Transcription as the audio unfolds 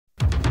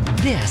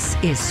This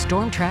is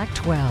Storm Track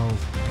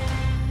 12.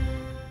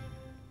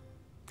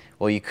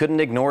 Well, you couldn't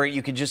ignore it.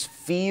 You could just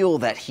feel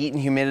that heat and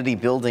humidity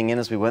building in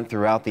as we went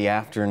throughout the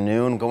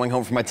afternoon. Going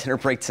home from my dinner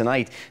break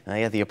tonight,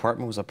 yeah, the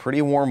apartment was a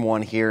pretty warm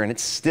one here, and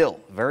it's still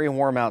very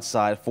warm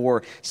outside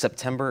for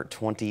September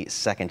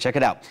 22nd. Check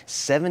it out,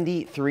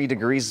 73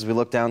 degrees as we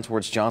look down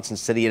towards Johnson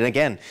City. And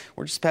again,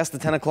 we're just past the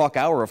 10 o'clock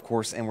hour, of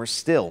course, and we're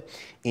still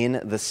in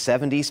the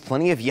 70s.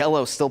 Plenty of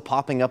yellow still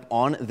popping up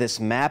on this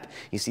map.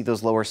 You see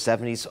those lower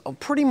 70s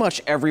pretty much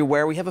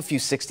everywhere. We have a few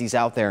 60s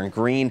out there in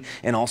Green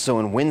and also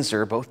in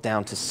Windsor, both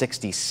down to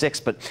 66.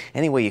 But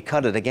anyway you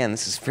cut it, again,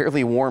 this is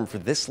fairly warm for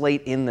this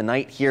late in the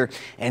night here.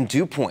 And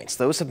dew points,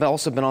 those have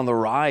also been on the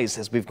rise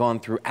as we've gone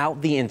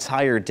throughout the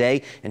entire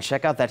day. And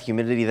check out that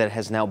humidity that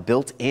has now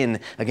built in.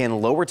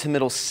 Again, lower to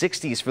middle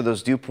 60s for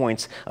those dew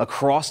points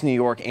across New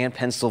York and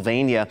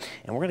Pennsylvania.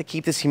 And we're going to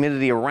keep this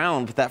humidity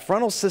around, but that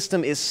frontal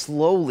system is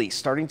slowly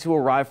starting to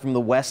arrive from the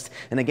west.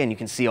 And again, you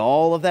can see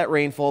all of that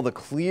rainfall, the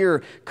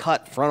clear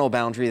cut frontal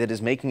boundary that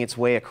is making its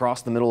way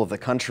across the middle of the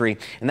country.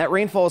 And that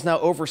rainfall is now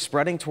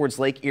overspreading towards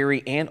Lake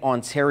Erie and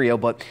Ontario,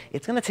 but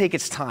it's going to take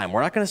its time.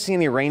 We're not going to see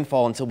any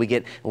rainfall until we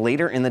get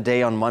later in the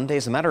day on Monday.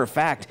 As a matter of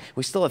fact,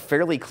 we still have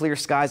fairly clear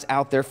skies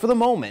out there for the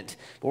moment,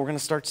 but we're going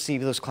to start to see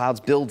those clouds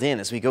build in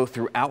as we go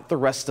throughout the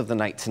rest of the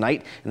night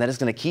tonight. And that is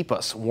going to keep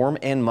us warm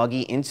and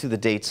muggy into the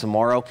day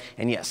tomorrow.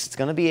 And yes, it's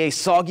going to be a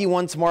soggy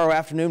one tomorrow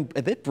afternoon,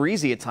 a bit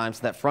breezy at times,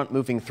 that front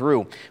moving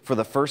through for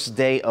the first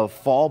day of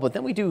fall. But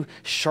then we do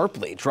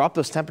sharply drop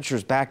those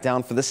temperatures back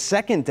down for the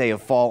second day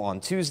of fall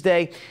on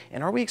Tuesday.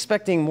 And are we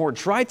expecting more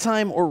dry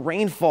time or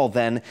rainfall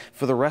then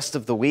for the rest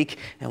of the week?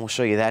 And we'll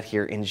show you that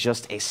here in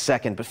just a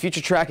second. But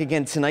future track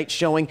again tonight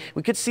showing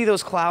we could see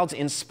those clouds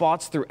in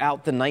spots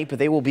throughout the night, but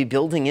they will be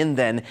building in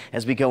then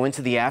as we go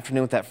into the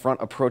afternoon with that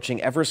front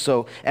approaching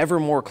ever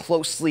more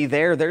closely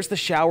there. There's the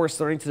shower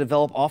starting to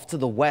develop off to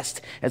the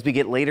west as we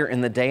get later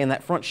in the day, and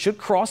that front should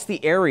cross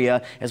the area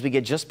as we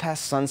get just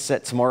past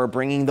sunset tomorrow,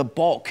 bringing the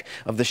bulk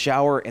of the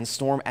shower and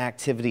storm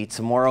activity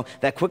tomorrow.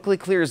 That quickly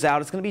clears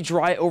out. It's going to be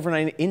dry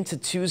overnight into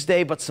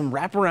Tuesday, but some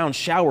wraparound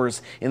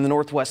showers in the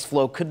northwest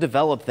flow could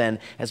develop then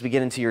as we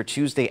get into your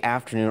Tuesday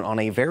afternoon on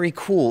a very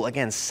cool,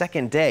 again,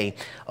 second day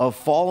of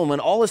fall. And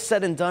when all is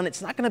said and done,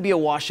 it's not going to be a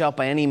washout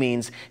by any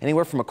means.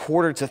 Anywhere from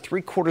 1/4 to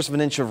 3/4 of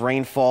an inch of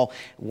rainfall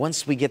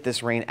once we get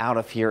this rain out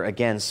of here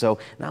again. So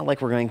not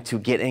like we're going to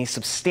get any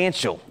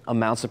substantial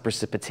amounts of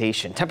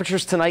precipitation.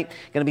 Temperatures tonight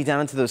going to be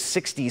down into those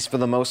 60s for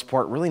the most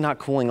part, really not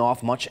cooling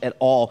off much at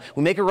all.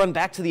 We make a run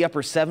back to the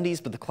upper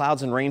 70s, but the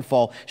clouds and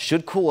rainfall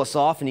should cool us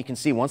off. And you can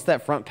see once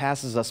that front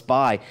passes us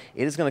by,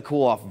 it is going to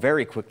cool off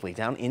very quickly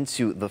down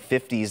into the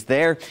 50s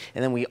there.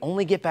 And then we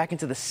only get back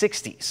into the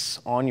 60s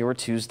on your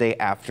Tuesday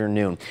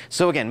afternoon.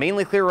 So again,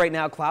 mainly clear right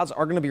now. Clouds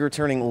are going to be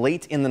returning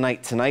late in the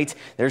night tonight.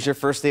 There's your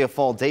first day of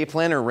fall day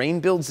planner. Rain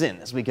builds in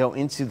as we go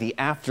into the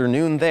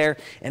afternoon there.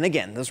 And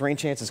again, those rain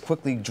chances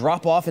quickly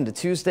drop off into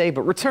Tuesday,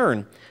 but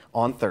return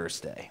on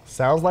Thursday.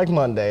 Sounds like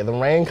Monday. The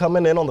rain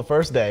coming in on the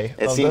first day.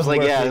 It seems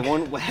like, yeah,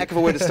 one heck of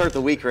a way to start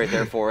the week right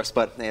there for us,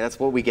 but hey, that's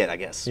what we get, I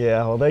guess.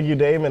 Yeah, well, thank you,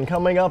 Dave. And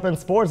coming up in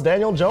sports,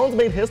 Daniel Jones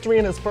made history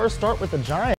in his first start with the Giants.